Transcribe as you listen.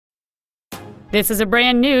This is a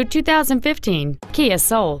brand new 2015 Kia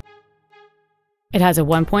Soul. It has a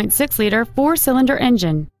 1.6-liter four-cylinder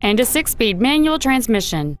engine and a 6-speed manual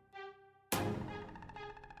transmission.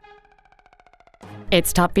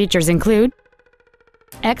 Its top features include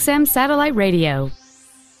XM satellite radio,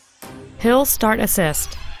 hill start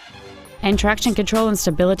assist, and traction control and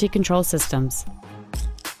stability control systems.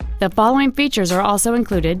 The following features are also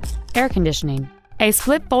included: air conditioning, a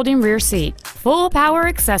split folding rear seat, full power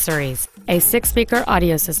accessories, a 6-speaker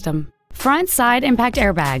audio system, front side impact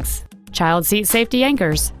airbags, child seat safety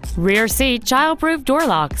anchors, rear seat child-proof door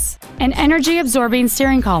locks, an energy-absorbing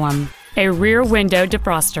steering column, a rear window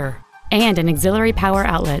defroster, and an auxiliary power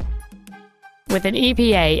outlet. With an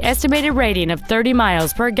EPA estimated rating of 30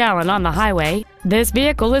 miles per gallon on the highway, this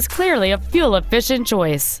vehicle is clearly a fuel-efficient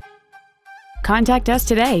choice. Contact us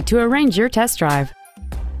today to arrange your test drive.